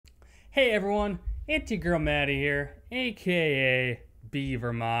Hey everyone, it's your girl Maddie here, aka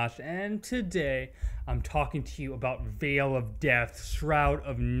Beaver Mosh, and today I'm talking to you about Veil of Death, Shroud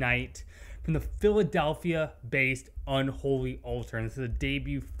of Nite, from the Philadelphia-based Unholy Altar. And this is a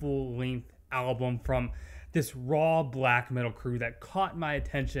debut full-length album from this raw black metal crew that caught my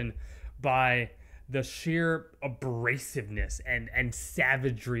attention by the sheer abrasiveness and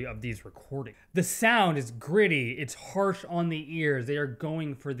savagery of these recordings. The sound is gritty, it's harsh on the ears. They are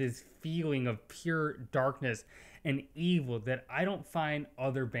going for this feeling of pure darkness and evil that I don't find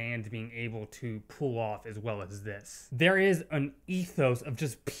other bands being able to pull off as well as this. There is an ethos of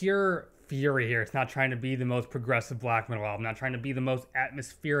just pure fury here. It's not trying to be the most progressive black metal album, not trying to be the most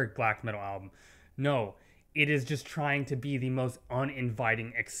atmospheric black metal album. No. It is just trying to be the most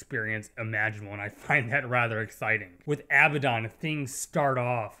uninviting experience imaginable, and I find that rather exciting. With Abaddon, things start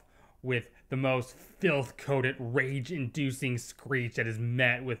off with the most filth-coated, rage-inducing screech that is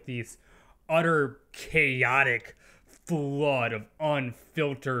met with this utter chaotic flood of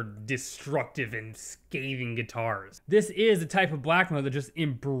unfiltered, destructive, and scathing guitars. This is a type of black metal that just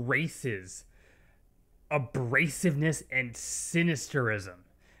embraces abrasiveness and sinisterism.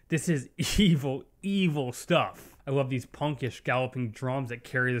 This is evil, evil stuff. I love these punkish galloping drums that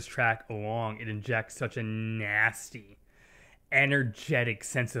carry this track along. It injects such a nasty, energetic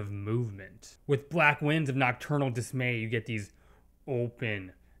sense of movement. With Black Winds of Nocturnal Dismay, you get these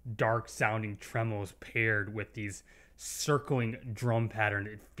open, dark-sounding tremolos paired with these circling drum pattern.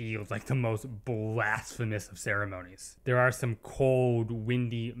 It feels like the most blasphemous of ceremonies. There are some cold,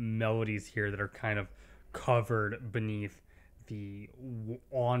 windy melodies here that are kind of covered beneath the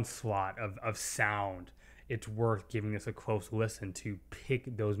onslaught of sound. It's worth giving this a close listen to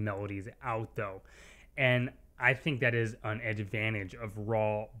pick those melodies out though. And I think that is an advantage of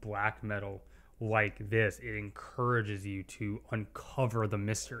raw black metal like this. It encourages you to uncover the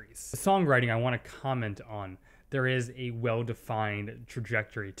mysteries. The songwriting I want to comment on. There is a well-defined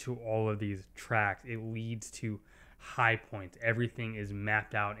trajectory to all of these tracks. It leads to high points. Everything is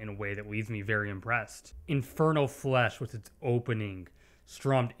mapped out in a way that leaves me very impressed. Infernal Flesh, with its opening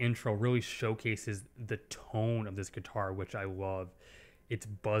strummed intro, really showcases the tone of this guitar, which I love. It's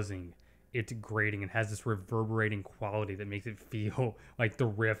buzzing, it's grating, and has this reverberating quality that makes it feel like the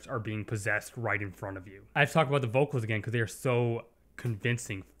riffs are being possessed right in front of you. I have to talk about the vocals again because they are so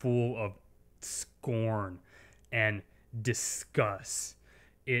convincing, full of scorn and disgust.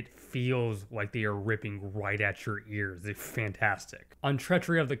 It feels like they are ripping right at your ears. They're fantastic. On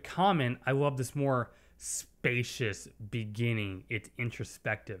Treachery of the Common, I love this more spacious beginning. It's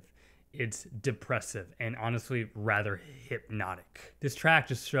introspective, it's depressive, and honestly rather hypnotic. This track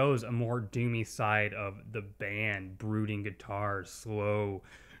just shows a more doomy side of the band. Brooding guitars, slow,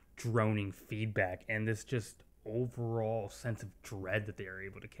 droning feedback, and this just overall sense of dread that they are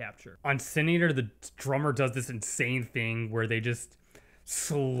able to capture. On Sin Eater, the drummer does this insane thing where they just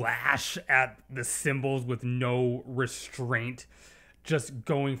slash at the cymbals with no restraint, just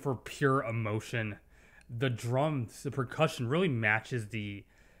going for pure emotion. The drums, the percussion really matches the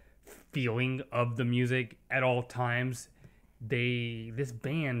feeling of the music at all times. This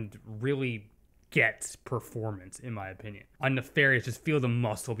band really gets performance, in my opinion. On Nefarious, just feel the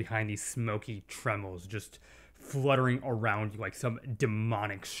muscle behind these smoky tremolos just fluttering around you like some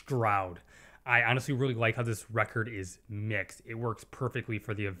demonic shroud. I honestly really like how this record is mixed. It works perfectly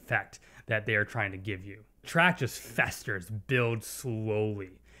for the effect that they are trying to give you. The track just festers, builds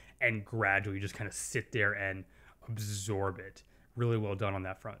slowly, and gradually just kind of sit there and absorb it. Really well done on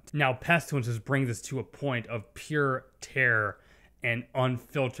that front. Now, Pestilence just brings us to a point of pure terror and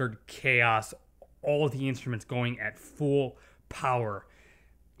unfiltered chaos. All of the instruments going at full power.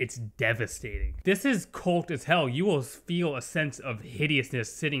 It's devastating. This is cult as hell. You will feel a sense of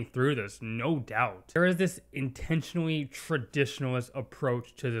hideousness sitting through this, no doubt. There is this intentionally traditionalist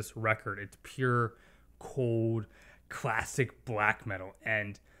approach to this record. It's pure, cold, classic black metal,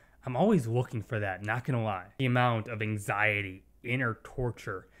 and I'm always looking for that, not gonna lie. The amount of anxiety, inner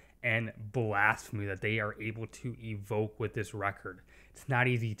torture, and blasphemy that they are able to evoke with this record. It's not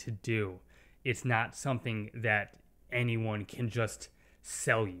easy to do. It's not something that anyone can just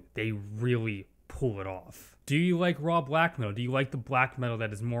sell you. They really pull it off. Do you like raw black metal? Do you like the black metal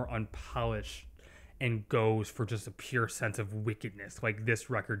that is more unpolished and goes for just a pure sense of wickedness like this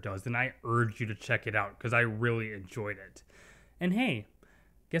record does? Then I urge you to check it out because I really enjoyed it. And hey,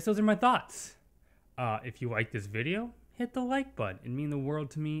 guess those are my thoughts. If you like this video, hit the like button. It'd mean the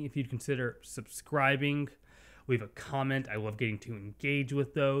world to me if you'd consider subscribing. Leave a comment. I love getting to engage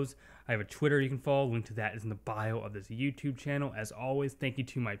with those. I have a Twitter you can follow. Link to that is in the bio of this YouTube channel. As always, thank you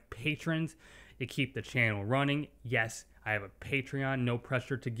to my patrons. You keep the channel running. Yes, I have a Patreon, no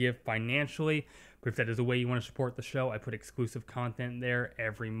pressure to give financially, but if that is a way you want to support the show, I put exclusive content there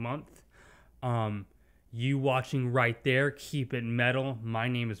every month. You watching right there, keep it metal. My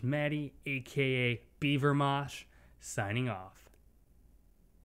name is Maddie, aka Beaver Mosh, signing off.